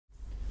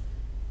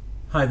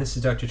Hi, this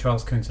is Dr.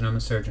 Charles Kuntz and I'm a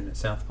surgeon at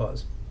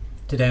Southpaws.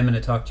 Today I'm going to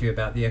talk to you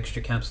about the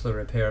extracapsular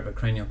repair of a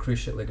cranial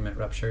cruciate ligament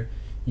rupture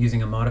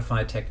using a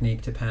modified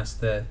technique to pass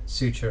the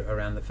suture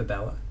around the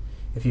fabella.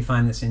 If you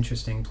find this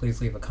interesting,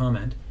 please leave a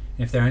comment.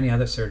 And if there are any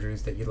other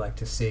surgeries that you'd like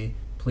to see,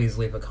 please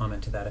leave a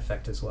comment to that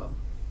effect as well.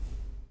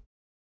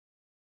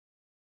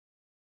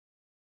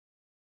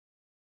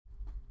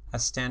 A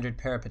standard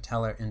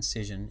parapatellar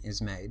incision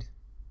is made.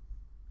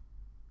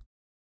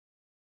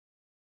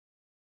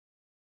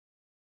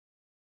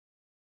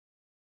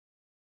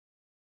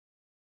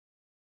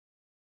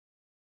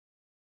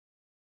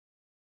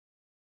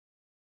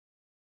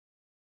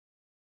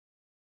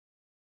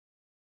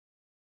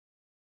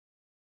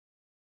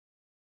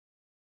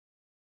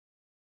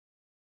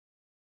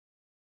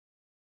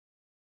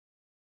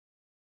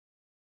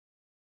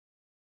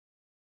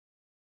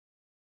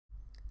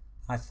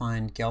 I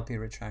find Gelpi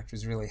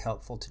retractors really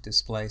helpful to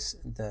displace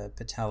the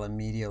patella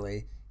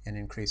medially and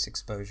increase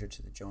exposure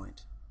to the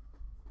joint.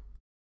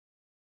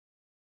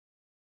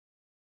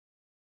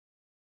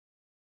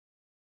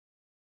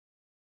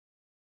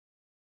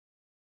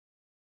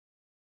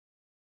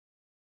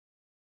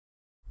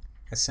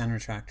 A Sen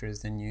retractor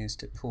is then used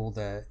to pull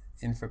the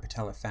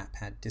infrapatellar fat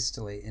pad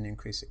distally and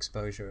increase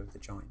exposure of the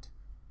joint.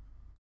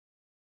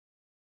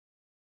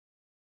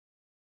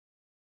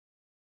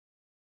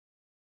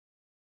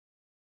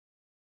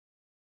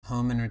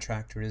 Homan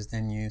retractor is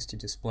then used to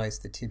displace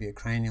the tibia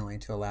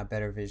cranially to allow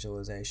better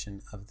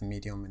visualization of the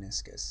medial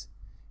meniscus.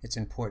 It's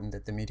important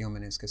that the medial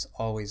meniscus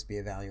always be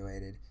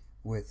evaluated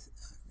with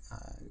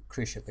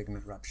cruciate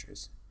ligament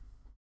ruptures.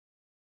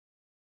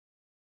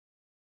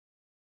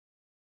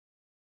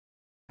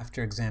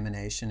 After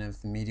examination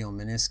of the medial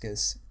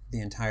meniscus,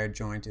 the entire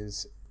joint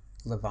is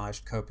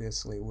lavaged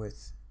copiously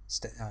with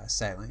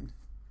saline.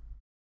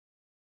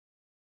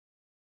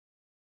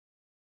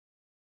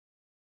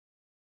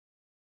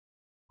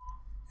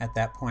 At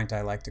that point,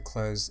 I like to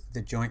close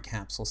the joint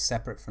capsule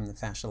separate from the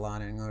fascia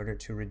lata in order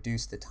to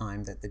reduce the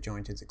time that the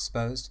joint is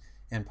exposed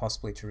and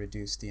possibly to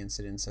reduce the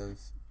incidence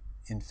of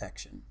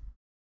infection.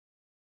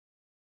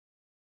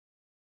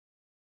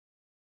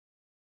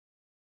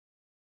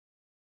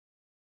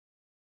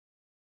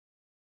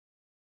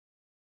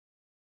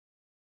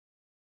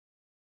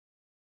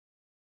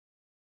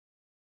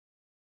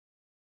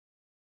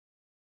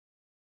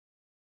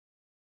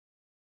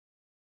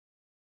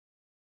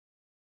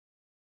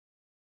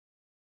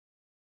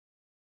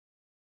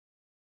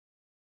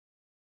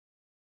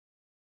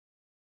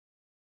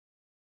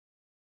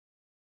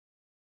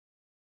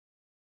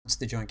 Once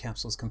the joint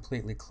capsule is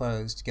completely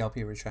closed,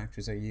 Gelpi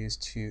retractors are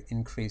used to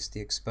increase the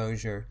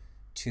exposure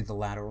to the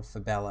lateral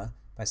fabella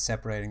by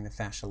separating the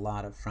fascia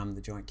lata from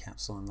the joint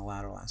capsule and the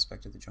lateral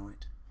aspect of the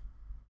joint.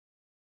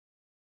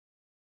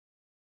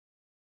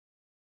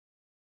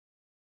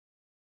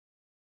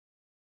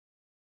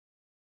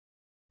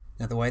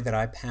 Now, the way that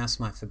I pass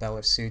my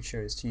fabellar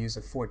suture is to use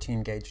a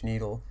 14-gauge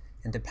needle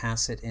and to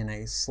pass it in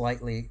a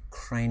slightly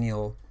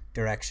cranial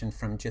direction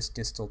from just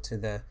distal to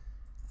the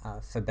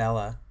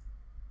fabella,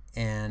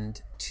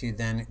 and to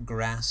then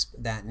grasp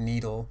that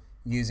needle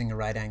using a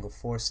right angle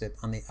forceps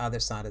on the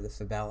other side of the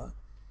fabella.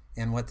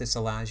 And what this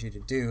allows you to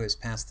do is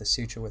pass the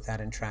suture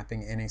without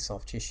entrapping any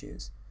soft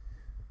tissues.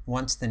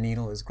 Once the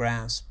needle is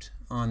grasped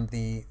on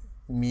the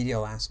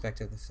medial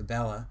aspect of the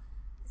fabella,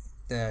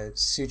 the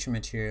suture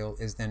material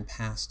is then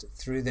passed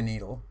through the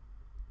needle,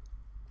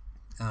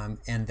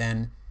 and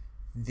then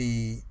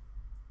the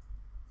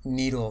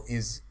needle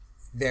is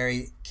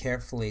very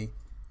carefully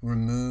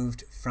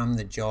removed from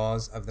the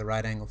jaws of the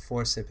right angle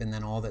forceps, and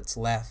then all that's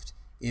left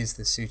is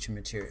the suture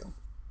material.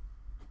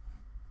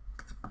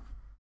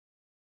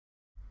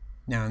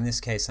 Now in this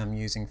case I'm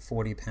using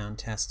 40-pound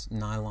test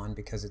nylon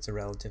because it's a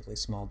relatively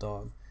small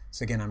dog.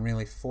 So again, I'm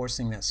really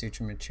forcing that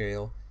suture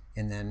material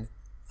and then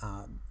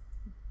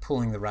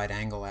pulling the right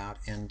angle out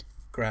and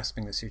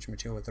grasping the suture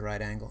material with the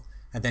right angle.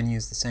 I then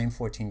use the same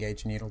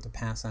 14-gauge needle to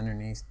pass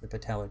underneath the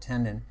patellar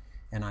tendon,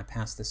 and I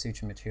pass the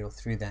suture material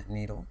through that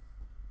needle.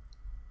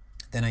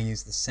 Then I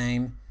use the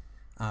same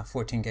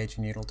 14-gauge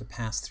needle to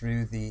pass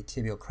through the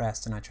tibial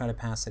crest, and I try to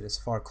pass it as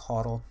far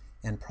caudal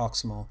and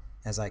proximal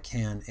as I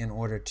can in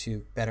order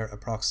to better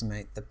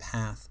approximate the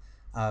path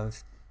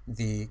of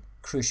the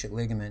cruciate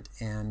ligament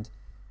and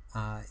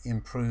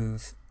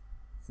improve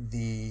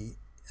the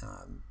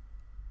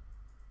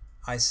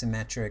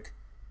isometric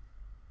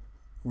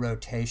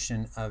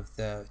rotation of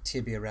the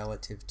tibia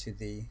relative to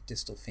the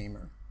distal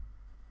femur.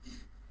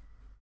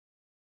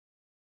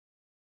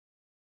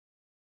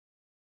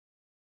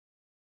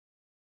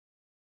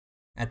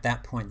 At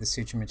that point, the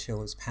suture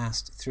material is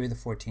passed through the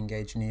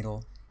 14-gauge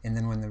needle, and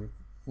then when the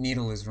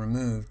needle is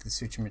removed, the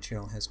suture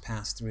material has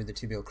passed through the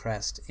tibial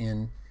crest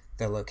in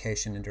the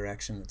location and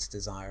direction that's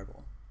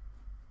desirable.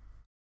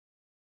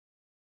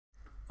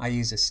 I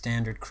use a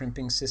standard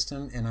crimping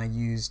system, and I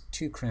use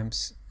 2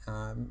 crimps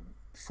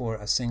for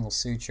a single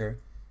suture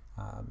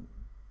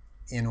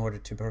in order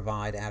to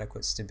provide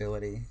adequate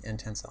stability and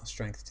tensile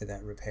strength to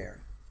that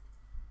repair.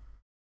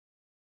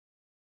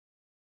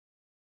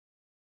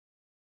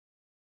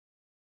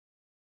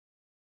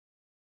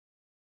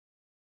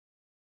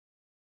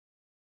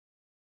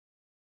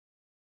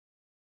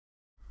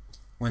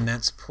 When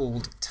that's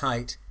pulled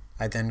tight,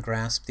 I then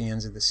grasp the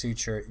ends of the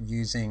suture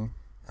using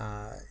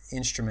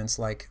instruments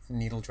like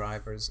needle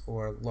drivers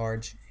or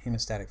large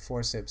hemostatic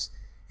forceps,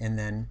 and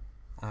then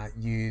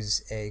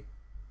use a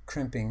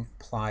crimping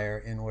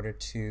plier in order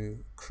to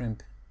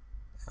crimp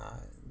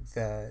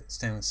the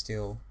stainless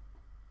steel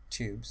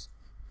tubes.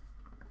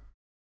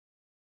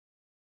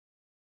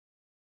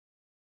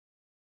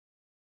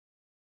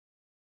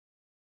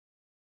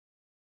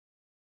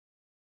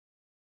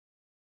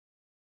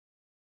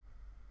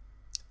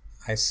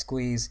 I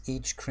squeeze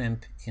each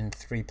crimp in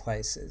 3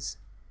 places,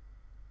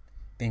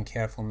 being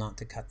careful not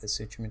to cut the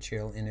suture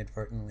material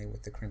inadvertently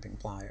with the crimping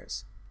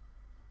pliers.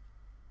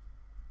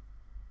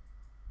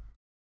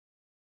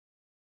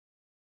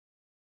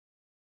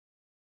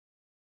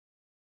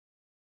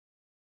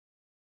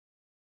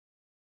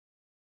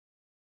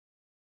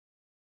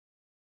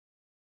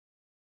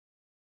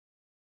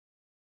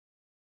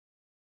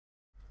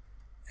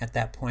 At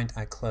that point,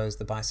 I close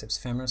the biceps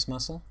femoris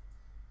muscle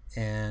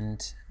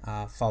and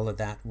follow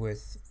that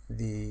with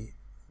the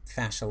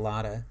fascia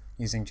lata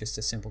using just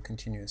a simple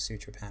continuous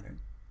suture pattern.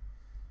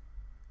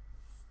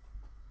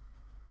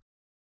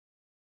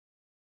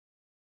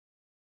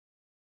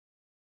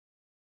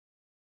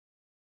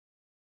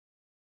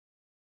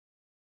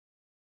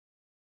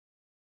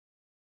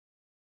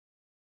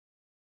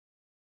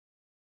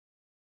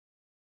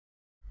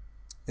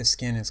 The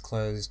skin is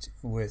closed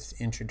with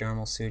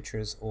intradermal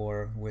sutures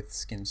or with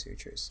skin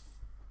sutures.